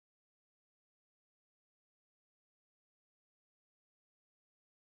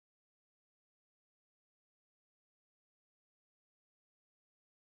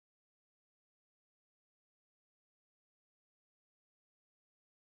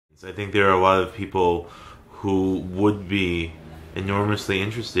I think there are a lot of people who would be enormously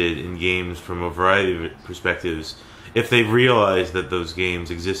interested in games from a variety of perspectives if they realized that those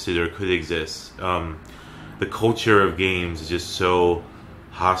games existed or could exist. The culture of games is just so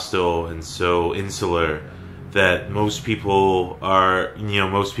hostile and so insular that most people are,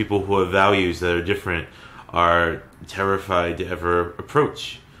 most people who have values that are different are terrified to ever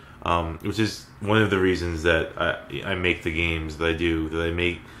approach. Which is one of the reasons that I make the games that I do, that I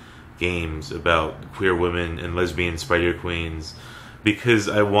make games about queer women and lesbian spider queens, because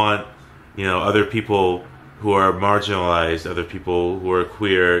I want, other people who are marginalized, other people who are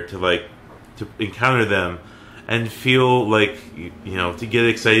queer to encounter them and feel like, to get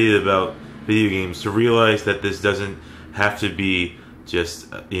excited about video games, to realize that this doesn't have to be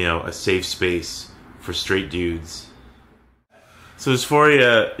just, a safe space for straight dudes. So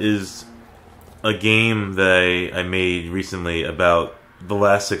Dysphoria is a game that I made recently about the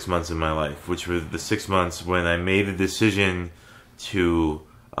last 6 months of my life, which were the 6 months when I made the decision to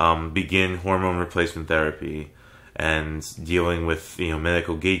begin hormone replacement therapy and dealing with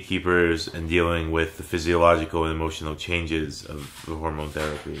medical gatekeepers and dealing with the physiological and emotional changes of the hormone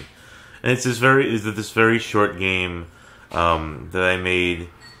therapy. And it's this very short game that I made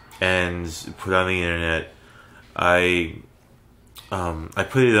and put on the internet. I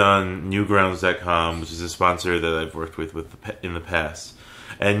put it on Newgrounds.com, which is a sponsor that I've worked with in the past.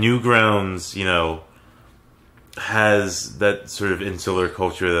 And Newgrounds, has that sort of insular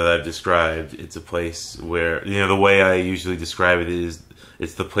culture that I've described. It's a place where, the way I usually describe it is,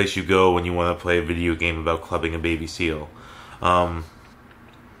 it's the place you go when you want to play a video game about clubbing a baby seal. I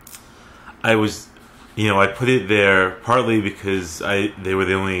put it there partly because they were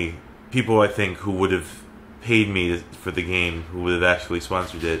the only people I think who would have paid me for the game, who would have actually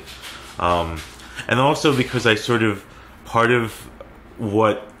sponsored it, and also because part of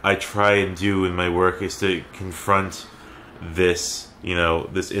what I try and do in my work is to confront this,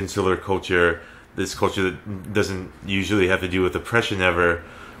 this insular culture, this culture that doesn't usually have to do with oppression ever,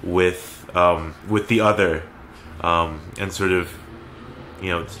 with the other, and sort of,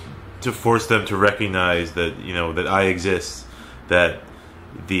 to force them to recognize that, that I exist, that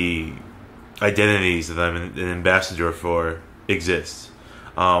the identities that I'm an ambassador for exist.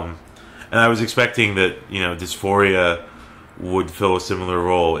 And I was expecting that, Dysphoria would fill a similar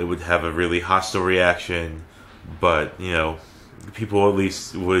role. It would have a really hostile reaction, but, people at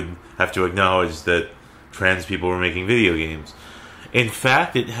least would have to acknowledge that trans people were making video games. In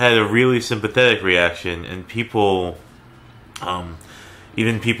fact, it had a really sympathetic reaction, and people,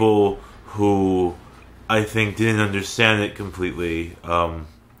 even people who I think didn't understand it completely,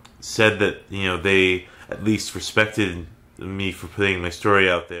 said that, they at least respected me for putting my story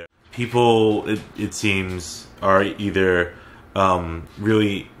out there. People, it seems, are either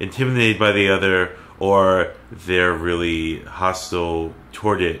really intimidated by the other, or they're really hostile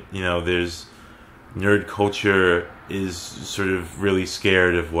toward it. There's nerd culture is sort of really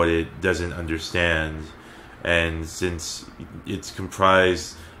scared of what it doesn't understand, and since it's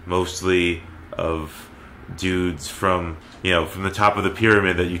comprised mostly of dudes from the top of the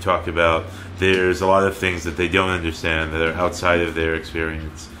pyramid that you talked about, there's a lot of things that they don't understand that are outside of their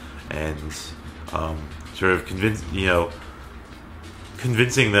experience, and sort of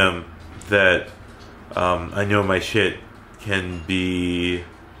convincing them that I know my shit can be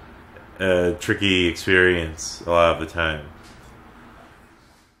a tricky experience a lot of the time.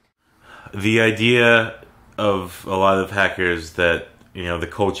 The idea of a lot of hackers that the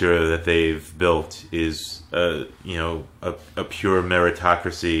culture that they've built is a pure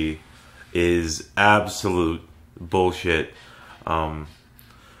meritocracy is absolute bullshit.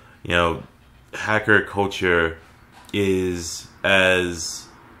 Hacker culture is as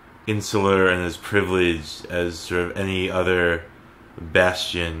insular and as privileged as sort of any other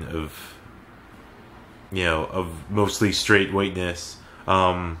bastion of mostly straight whiteness.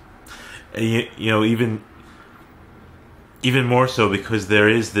 Even more so because there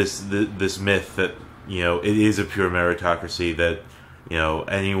is this myth that it is a pure meritocracy, that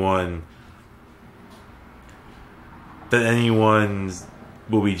anyone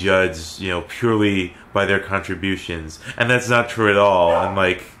will be judged purely by their contributions, and that's not true at all. And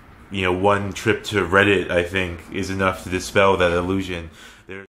one trip to Reddit, I think, is enough to dispel that illusion.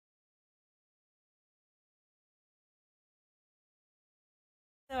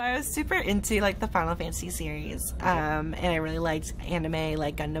 So I was super into the Final Fantasy series, and I really liked anime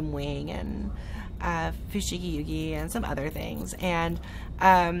like Gundam Wing and Fushigi Yugi and some other things, and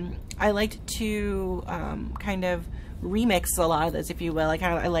I liked to kind of remix a lot of those, if you will.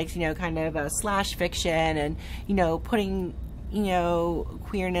 I liked kind of slash fiction and putting you know,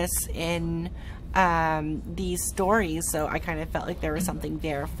 queerness in these stories, so I kind of felt like there was something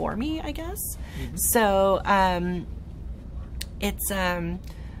there for me, I guess. So it's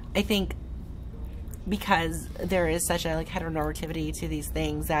I think because there is such a like heteronormativity to these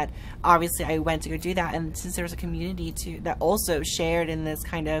things, that obviously I went to go do that, and since there was a community that also shared in this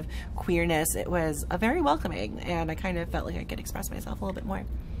kind of queerness, it was a very welcoming, and I kind of felt like I could express myself a little bit more.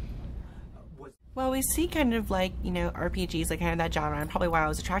 Well, we see kind of like, you know, RPGs, like kind of that genre, and probably why I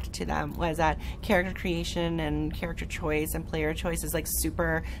was attracted to them was that character creation and character choice and player choice is like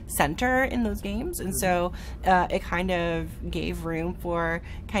super center in those games, and so it kind of gave room for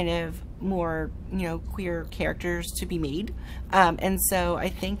kind of more, you know, queer characters to be made, and so I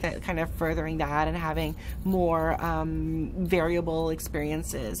think that kind of furthering that and having more variable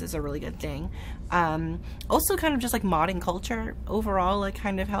experiences is a really good thing. Also kind of just like modding culture overall, like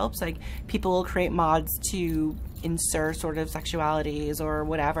kind of helps, like people will create mods to insert sort of sexualities or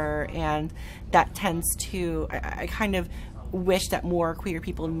whatever, and that tends to, I kind of wish that more queer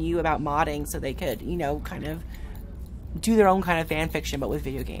people knew about modding so they could, you know, kind of do their own kind of fan fiction, but with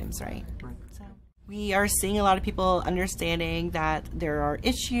video games, right? So we are seeing a lot of people understanding that there are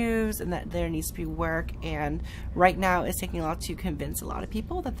issues and that there needs to be work, and right now it's taking a lot to convince a lot of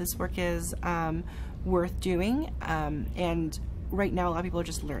people that this work is worth doing, and right now a lot of people are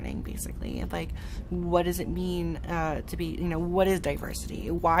just learning, basically, like, what does it mean to be, you know, what is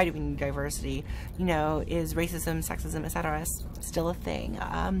diversity? Why do we need diversity? You know, is racism, sexism, etc. still a thing?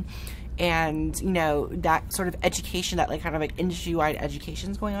 And, you know, that sort of education, that like kind of like industry-wide education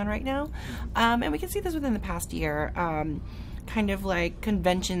is going on right now. And we can see this within the past year. Kind of like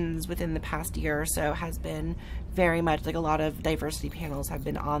conventions within the past year or so has been very much like a lot of diversity panels have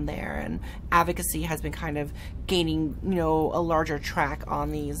been on there, and advocacy has been kind of gaining, you know, a larger track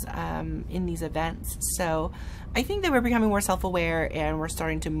on these in these events. So I think that we're becoming more self-aware, and we're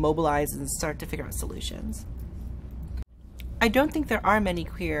starting to mobilize and start to figure out solutions. I don't think there are many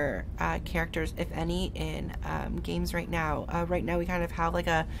queer characters, if any, in games right now. Right now we kind of have like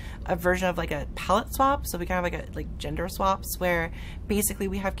a version of like a palette swap, so we kind of like gender swaps, where basically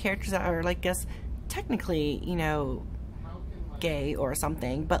we have characters that are like, guess, technically, you know, gay or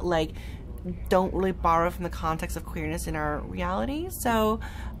something, but like don't really borrow from the context of queerness in our reality. So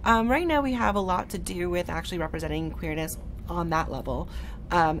right now we have a lot to do with actually representing queerness on that level.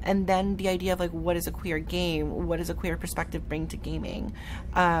 And then the idea of like, what is a queer game? What does a queer perspective bring to gaming?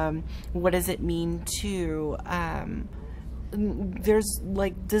 What does it mean to, there's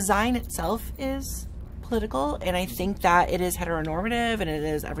like, design itself is political, and I think that it is heteronormative and it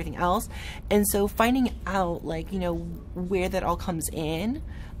is everything else. And so finding out, like, you know, where that all comes in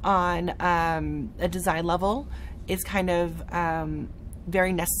on a design level is kind of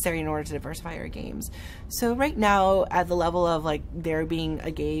very necessary in order to diversify our games. So right now, at the level of like there being a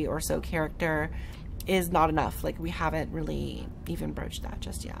gay or so character is not enough. Like, we haven't really even broached that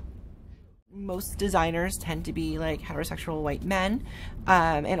just yet. Most designers tend to be like heterosexual white men,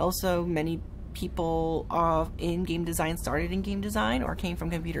 and also many people in game design started in game design or came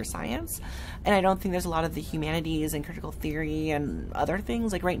from computer science, and I don't think there's a lot of the humanities and critical theory and other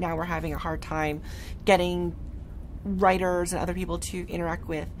things. Like right now we're having a hard time getting writers and other people to interact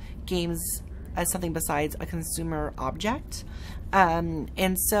with games as something besides a consumer object,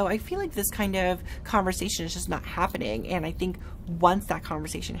 and so I feel like this kind of conversation is just not happening, and I think once that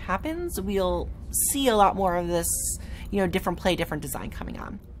conversation happens, we'll see a lot more of this, you know, different play, different design coming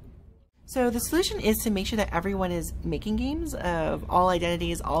on. So the solution is to make sure that everyone is making games of all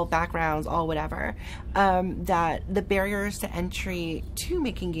identities, all backgrounds, all whatever, that the barriers to entry to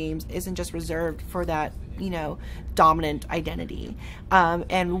making games isn't just reserved for that, you know, dominant identity.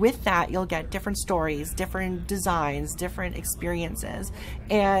 And with that, you'll get different stories, different designs, different experiences,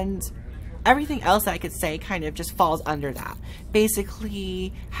 and everything else that I could say kind of just falls under that.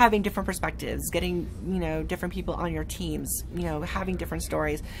 Basically, having different perspectives, getting, you know, different people on your teams, you know, having different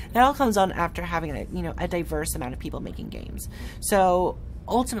stories. That all comes on after having a, you know, a diverse amount of people making games. So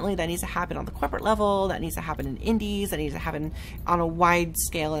ultimately, that needs to happen on the corporate level, that needs to happen in indies, that needs to happen on a wide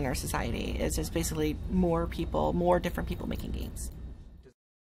scale in our society. It's just basically more people, more different people making games.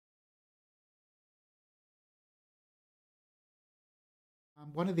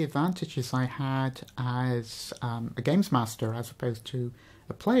 One of the advantages I had as a games master as opposed to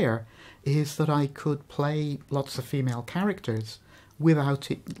a player is that I could play lots of female characters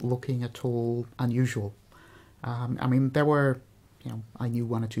without it looking at all unusual. I mean, there were, you know, I knew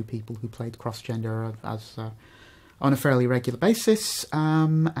one or two people who played cross-gender as on a fairly regular basis,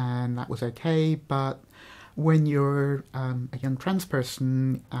 and that was okay, but when you're a young trans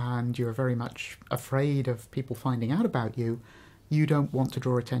person and you're very much afraid of people finding out about you, you don't want to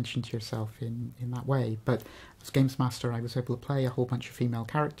draw attention to yourself in that way. But as Games Master, I was able to play a whole bunch of female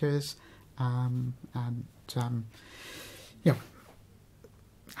characters, and you know,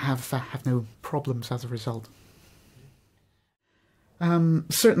 have no problems as a result.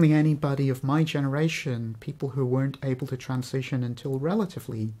 Certainly anybody of my generation, people who weren't able to transition until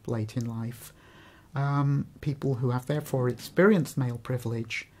relatively late in life, people who have therefore experienced male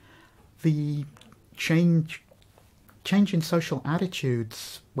privilege, the change in social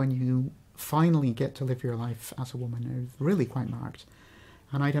attitudes when you finally get to live your life as a woman is really quite marked.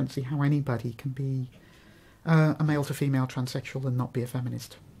 And I don't see how anybody can be a male to female transsexual and not be a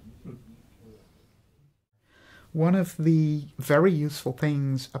feminist. One of the very useful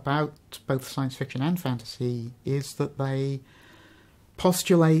things about both science fiction and fantasy is that they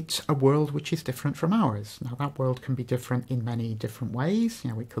postulate a world which is different from ours. Now, that world can be different in many different ways.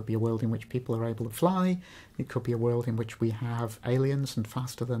 You know, it could be a world in which people are able to fly. It could be a world in which we have aliens and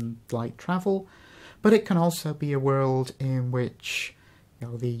faster than light travel. But it can also be a world in which, you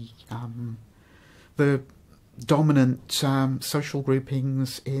know, the dominant social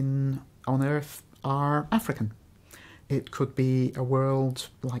groupings on Earth are African. It could be a world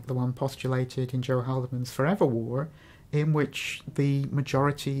like the one postulated in Joe Haldeman's Forever War, in which the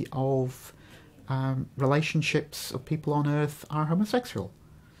majority of relationships of people on Earth are homosexual.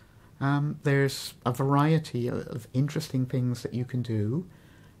 There's a variety of interesting things that you can do,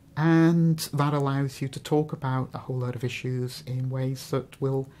 and that allows you to talk about a whole lot of issues in ways that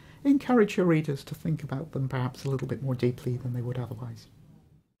will encourage your readers to think about them perhaps a little bit more deeply than they would otherwise.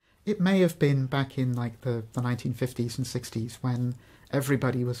 It may have been back in like the 1950s and 60s when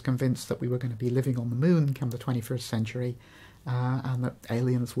everybody was convinced that we were going to be living on the moon come the 21st century, and that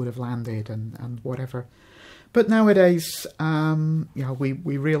aliens would have landed and whatever. But nowadays, you know, we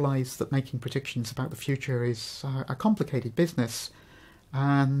realise that making predictions about the future is a complicated business,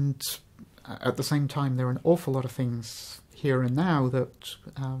 and at the same time there are an awful lot of things here and now that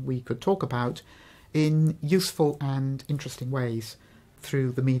we could talk about in useful and interesting ways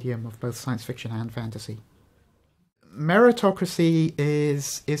through the medium of both science fiction and fantasy. Meritocracy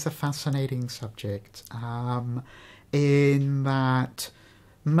is a fascinating subject, in that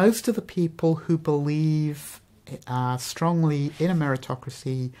most of the people who believe strongly in a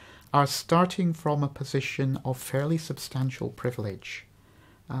meritocracy are starting from a position of fairly substantial privilege.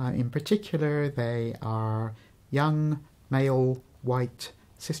 In particular, they are young, male, white,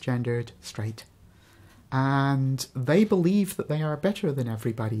 cisgendered, straight. And they believe that they are better than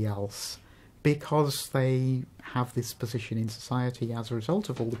everybody else because they have this position in society as a result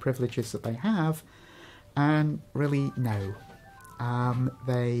of all the privileges that they have. And really, no.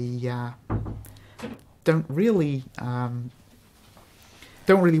 They don't really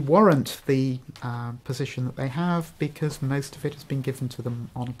warrant the position that they have because most of it has been given to them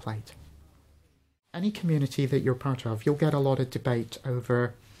on a plate. Any community that you're part of, you'll get a lot of debate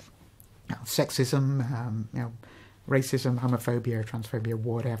over sexism, racism, homophobia, transphobia,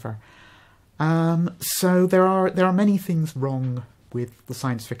 whatever. So there are many things wrong with the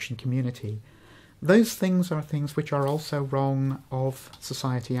science fiction community. Those things are things which are also wrong of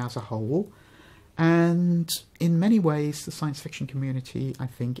society as a whole, and in many ways the science fiction community, I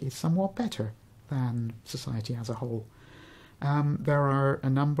think, is somewhat better than society as a whole. There are a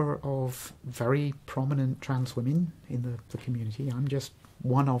number of very prominent trans women in the community. I'm just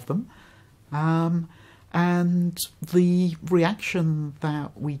one of them. And the reaction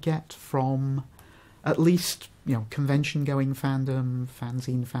that we get from at least, convention-going fandom,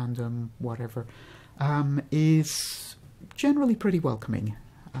 fanzine fandom, whatever, is generally pretty welcoming.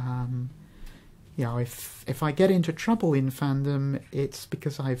 If I get into trouble in fandom, it's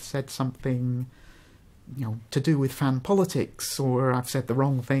because I've said something, to do with fan politics, or I've said the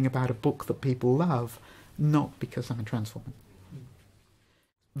wrong thing about a book that people love, not because I'm a trans woman.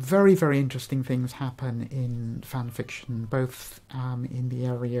 Very, very interesting things happen in fan fiction, both in the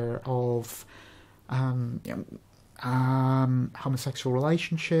area of homosexual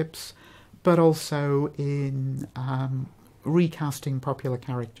relationships, but also in recasting popular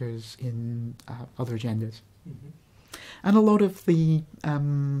characters in other genders. Mm-hmm. And a lot of the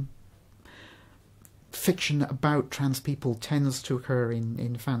fiction about trans people tends to occur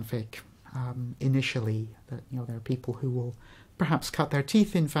in fanfic initially. That there are people who will perhaps cut their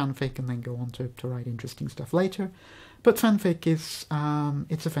teeth in fanfic and then go on to write interesting stuff later. But fanfic is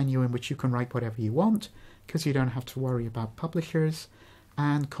it's a venue in which you can write whatever you want, because you don't have to worry about publishers,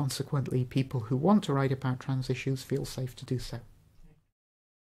 and consequently people who want to write about trans issues feel safe to do so.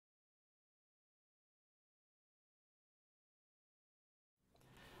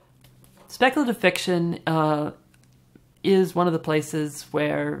 Speculative fiction is one of the places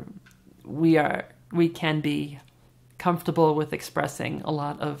where we can be comfortable with expressing a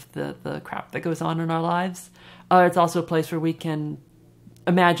lot of the crap that goes on in our lives. It's also a place where we can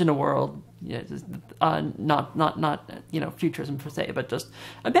imagine a world, not futurism per se, but just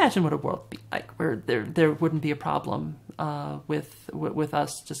imagine what a world would be like, where there wouldn't be a problem with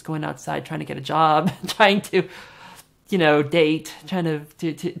us just going outside, trying to get a job, trying to date, trying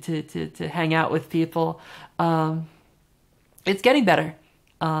to hang out with people. It's getting better.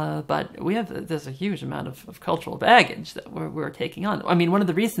 But there's a huge amount of cultural baggage that we're taking on. I mean, one of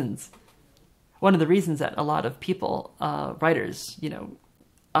the reasons that a lot of people, writers,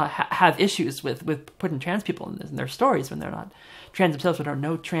 have issues with putting trans people in their stories when they're not trans themselves, when there are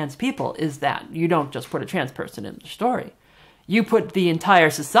no trans people, is that you don't just put a trans person in the story. You put the entire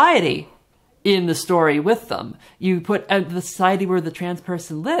society in the story with them. You put the society where the trans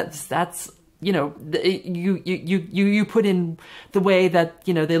person lives. That's, you put in the way that,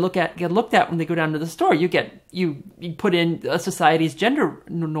 they get looked at when they go down to the store. You put in a society's gender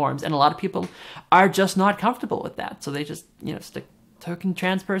norms, and a lot of people are just not comfortable with that. So they just, stick token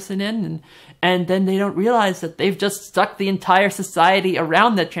trans person in, and then they don't realize that they've just stuck the entire society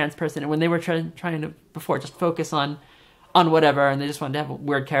around that trans person. And when they were trying to before just focus on whatever, and they just wanted to have a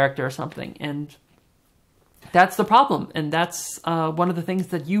weird character or something. And that's the problem. And that's one of the things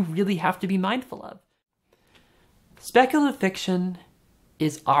that you really have to be mindful of. Speculative fiction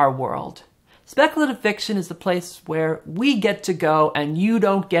is our world. Speculative fiction is the place where we get to go and you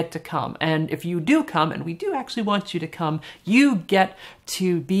don't get to come. And if you do come, and we do actually want you to come, you get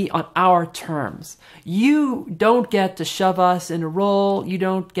to be on our terms. You don't get to shove us in a role. You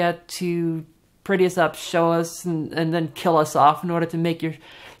don't get to pretty us up, show us, and then kill us off in order to make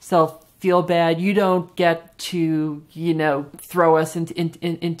yourself feel bad. You don't get to, throw us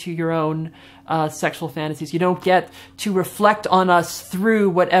into your own sexual fantasies. You don't get to reflect on us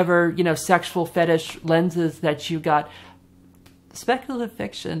through whatever, sexual fetish lenses that you got. Speculative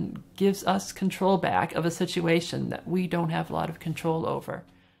fiction gives us control back of a situation that we don't have a lot of control over.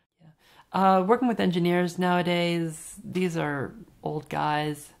 Working with engineers nowadays, these are old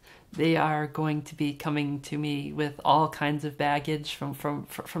guys. They are going to be coming to me with all kinds of baggage from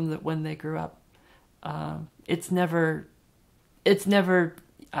when they grew up. It's never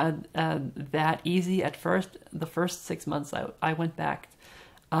that easy at first. The first 6 months I went back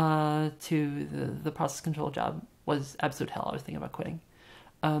to the process control job was absolute hell. I was thinking about quitting,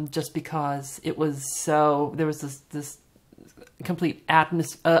 just because it was there was this complete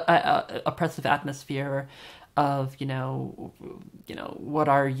oppressive atmosphere of what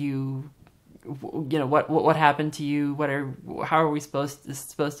are you, what happened to you, how are we supposed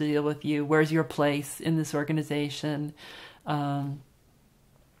to deal with you, where's your place in this organization.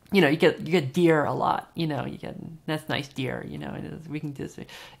 You get dear a lot, you get, that's nice, dear, we can do this.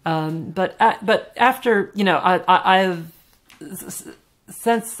 But after, I've,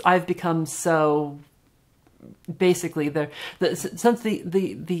 since I've become so, basically since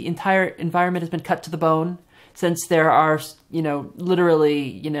the entire environment has been cut to the bone, since there are,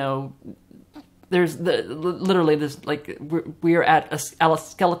 literally, there's like, we're at a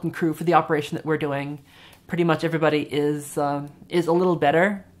skeleton crew for the operation that we're doing. Pretty much everybody is a little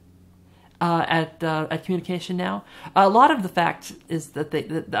better at communication now. A lot of the fact is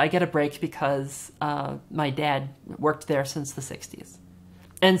that I get a break because my dad worked there since the 60s.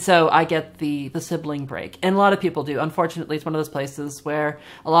 And so I get the sibling break. And a lot of people do. Unfortunately, it's one of those places where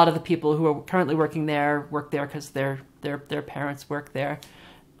a lot of the people who are currently working there work there because their parents work there.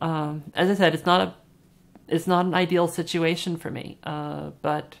 As I said, it's not an ideal situation for me,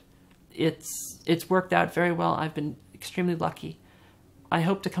 but it's worked out very well. I've been extremely lucky. I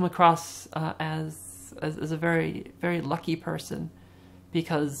hope to come across as a very, very lucky person,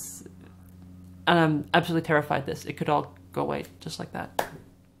 because, and I'm absolutely terrified it could all go away just like that.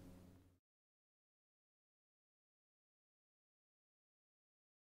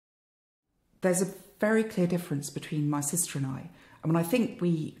 There's a very clear difference between my sister and I. I mean, I think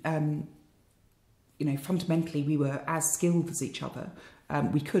we, fundamentally we were as skilled as each other.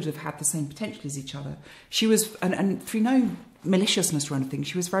 We could have had the same potential as each other. She was, and through no maliciousness or anything,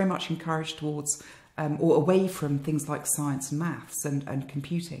 she was very much encouraged towards or away from things like science and maths and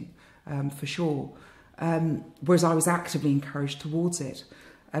computing, for sure. Whereas I was actively encouraged towards it.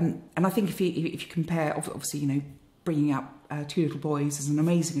 And I think if you compare, obviously, bringing up two little boys is an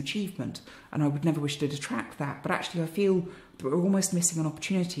amazing achievement, and I would never wish to detract that. But actually, I feel that we're almost missing an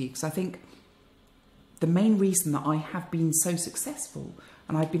opportunity, because I think the main reason that I have been so successful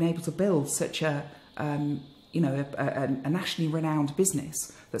and I've been able to build such a nationally renowned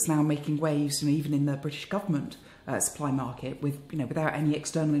business that's now making waves, even in the British government, supply market with, without any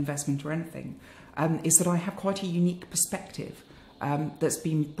external investment or anything, is that I have quite a unique perspective that's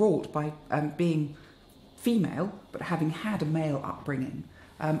been brought by being female, but having had a male upbringing.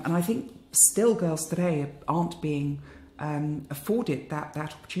 And I think still girls today aren't being afforded that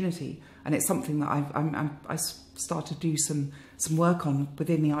opportunity. And it's something that I started to do some work on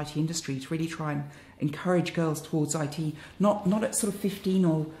within the IT industry to really try and encourage girls towards IT, not at sort of 15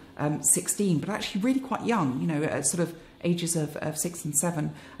 or 16, but actually really quite young, at sort of ages of 6 and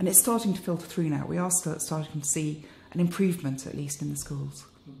 7. And it's starting to filter through now. We are starting to see an improvement, at least in the schools.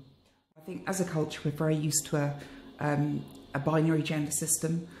 I think as a culture, we're very used to a binary gender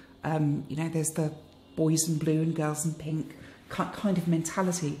system. There's the boys in blue and girls in pink kind of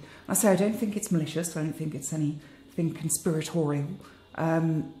mentality. I say I don't think it's malicious. I don't think it's anything conspiratorial.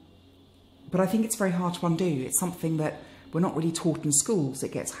 But I think it's very hard to undo. It's something that we're not really taught in schools.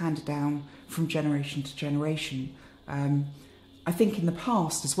 It gets handed down from generation to generation. I think in the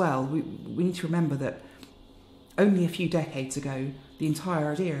past as well, we need to remember that only a few decades ago, the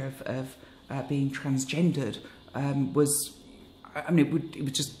entire idea of being transgendered was, it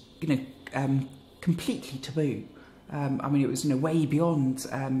was just, completely taboo. It was, way beyond,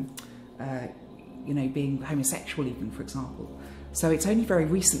 being homosexual even, for example. So it's only very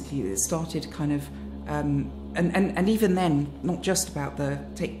recently that it started kind of, and even then, not just about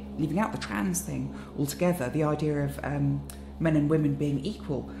leaving out the trans thing altogether, the idea of men and women being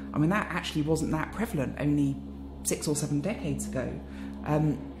equal. That actually wasn't that prevalent only 6 or 7 decades ago.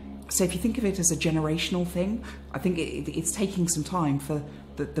 So if you think of it as a generational thing, I think it's taking some time for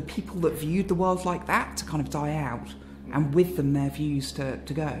the people that viewed the world like that to kind of die out, and with them their views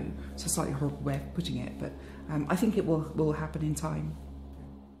to go. It's a slightly horrible way of putting it, but I think it will happen in time.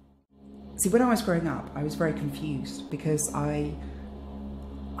 See, when I was growing up, I was very confused because I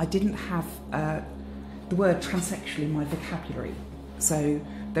didn't have the word transsexual in my vocabulary. So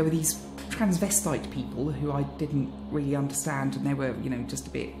there were these transvestite people who I didn't really understand, and they were, just a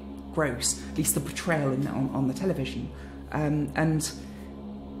bit gross, at least the portrayal on the television.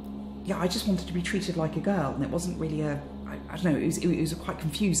 I just wanted to be treated like a girl, and it wasn't really I don't know, it was quite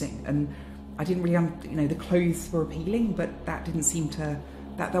confusing, and I didn't really, the clothes were appealing, but that didn't seem to,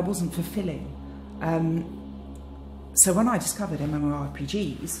 that wasn't fulfilling. So when I discovered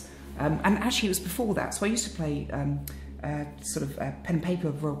MMORPGs, and actually it was before that, so I used to play pen and paper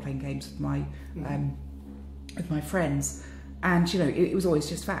role-playing games with my friends, and it was always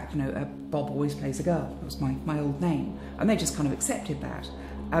just fact, Bob always plays a girl, that was my old name, and they just kind of accepted that.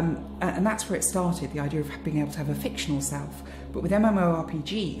 And that's where it started, the idea of being able to have a fictional self. But with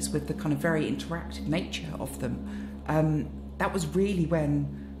MMORPGs, with the kind of very interactive nature of them, that was really when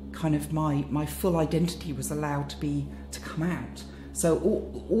kind of my full identity was allowed to come out. So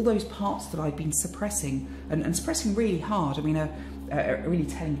all those parts that I'd been suppressing, and suppressing really hard. A really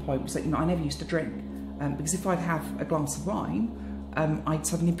telling point was that I never used to drink, because if I'd have a glass of wine, I'd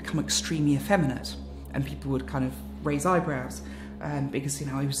suddenly become extremely effeminate, and people would kind of raise eyebrows. Because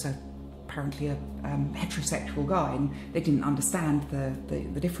I was apparently a heterosexual guy, and they didn't understand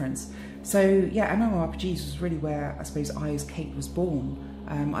the difference. So yeah, MMORPGs was really where I suppose I as Kate was born.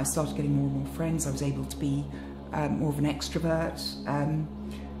 I started getting more and more friends. I was able to be more of an extrovert,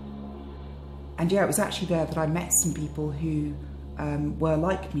 and yeah, it was actually there that I met some people who were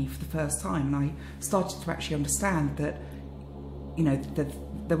like me for the first time, and I started to actually understand that that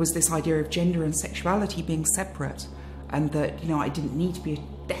there was this idea of gender and sexuality being separate. And that, I didn't need to be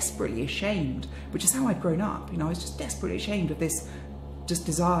desperately ashamed, which is how I'd grown up. I was just desperately ashamed of this just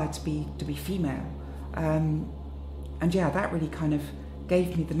desire to be female. And yeah, that really kind of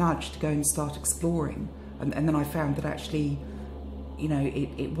gave me the nudge to go and start exploring. And then I found that actually,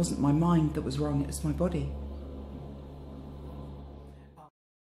 it wasn't my mind that was wrong, it was my body.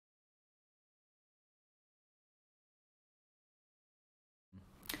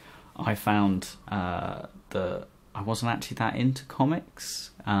 I found that I wasn't actually that into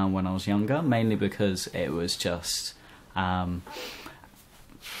comics when I was younger, mainly because it was just action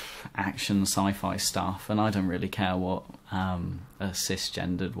sci-fi stuff, and I don't really care what a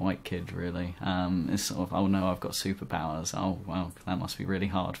cisgendered white kid really. It's sort of, oh no, I've got superpowers, oh well, that must be really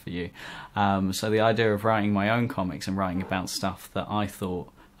hard for you. So the idea of writing my own comics and writing about stuff that I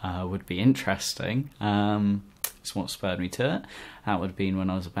thought would be interesting is what spurred me to it. That would have been when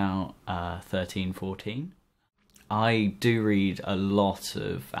I was about 13, 14. I do read a lot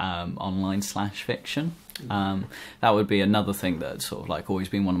of online /fiction. That would be another thing that's sort of like always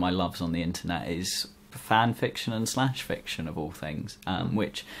been one of my loves on the internet, is fan fiction and /fiction of all things,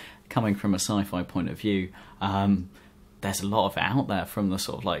 which, coming from a sci-fi point of view, there's a lot of it out there from the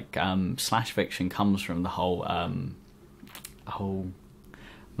sort of like slash fiction comes from the whole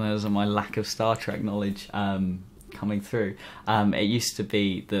there's my lack of Star Trek knowledge coming through. It used to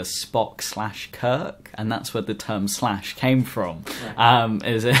be the Spock slash Kirk, and that's where the term slash came from.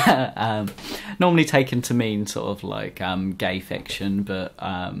 Is normally taken to mean sort of like gay fiction, but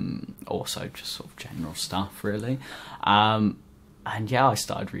also just sort of general stuff, really. And yeah, I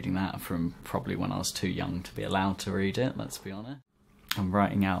started reading that from probably when I was too young to be allowed to read it, let's be honest. I'm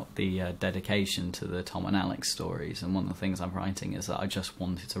writing out the dedication to the Tom and Alex stories, and one of the things I'm writing is that I just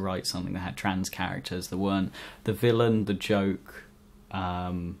wanted to write something that had trans characters that weren't the villain, the joke,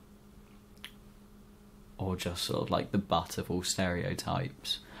 or just sort of like the butt of all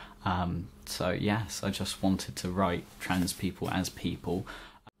stereotypes. So yes, I just wanted to write trans people as people.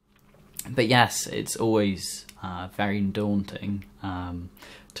 But yes, it's always very daunting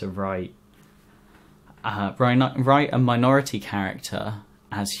to write a minority character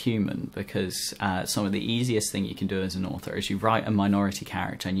as human, because some of the easiest thing you can do as an author is you write a minority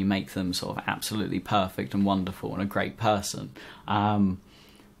character and you make them sort of absolutely perfect and wonderful and a great person.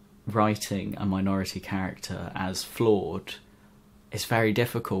 Writing a minority character as flawed is very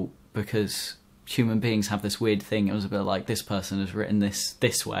difficult, because human beings have this weird thing. It was a bit like, this person has written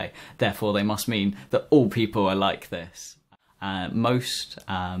this way, therefore they must mean that all people are like this. Most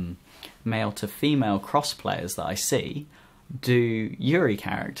male to female cross players that I see do Yuri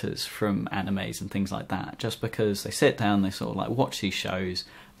characters from animes and things like that, just because they sit down, they sort of like watch these shows,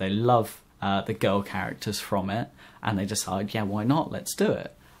 they love the girl characters from it, and they decide, yeah, why not, let's do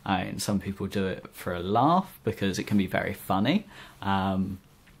it. And some people do it for a laugh because it can be very funny, and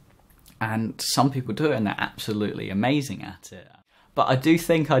some people do it and they're absolutely amazing at it. But I do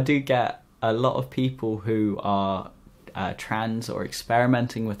think I do get a lot of people who are trans or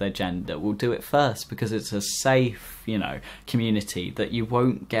experimenting with their gender will do it first because it's a safe, community that you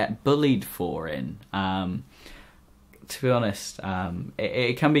won't get bullied for in. To be honest,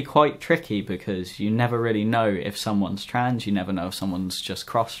 it can be quite tricky because you never really know if someone's trans, you never know if someone's just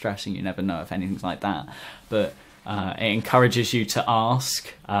cross-dressing, you never know if anything's like that. But it encourages you to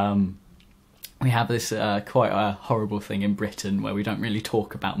ask. We have this quite a horrible thing in Britain where we don't really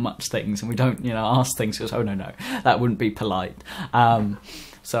talk about much things, and we don't, ask things because, oh no, that wouldn't be polite.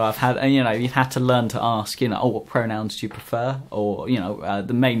 So I've had, you've had to learn to ask, what pronouns do you prefer? Or,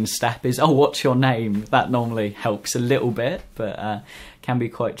 the main step is, what's your name? That normally helps a little bit, but can be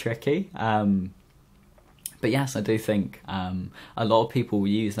quite tricky. But yes, I do think a lot of people will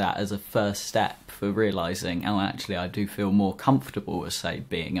use that as a first step for realising, actually I do feel more comfortable with, say,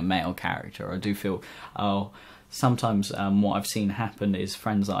 being a male character. Or I do feel, sometimes what I've seen happen is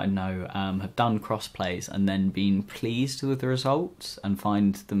friends that I know have done crossplays and then been pleased with the results and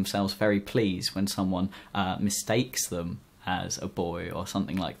find themselves very pleased when someone mistakes them as a boy or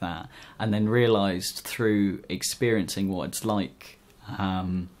something like that, and then realised through experiencing what it's like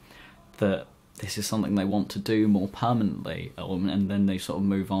that this is something they want to do more permanently, and then they sort of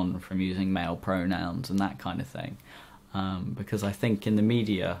move on from using male pronouns and that kind of thing. Because I think in the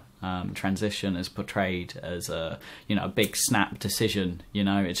media, transition is portrayed as a big snap decision.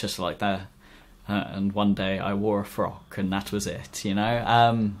 It's just like that. And one day I wore a frock and that was it.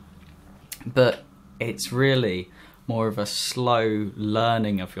 But it's really more of a slow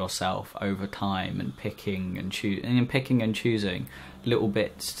learning of yourself over time, and picking and choosing little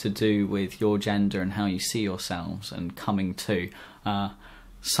bits to do with your gender and how you see yourselves, and coming to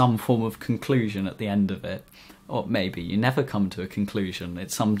some form of conclusion at the end of it. Or maybe you never come to a conclusion.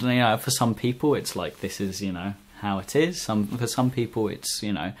 It's something, for some people it's like, this is, how it is. For some people it's,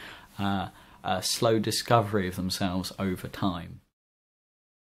 a slow discovery of themselves over time.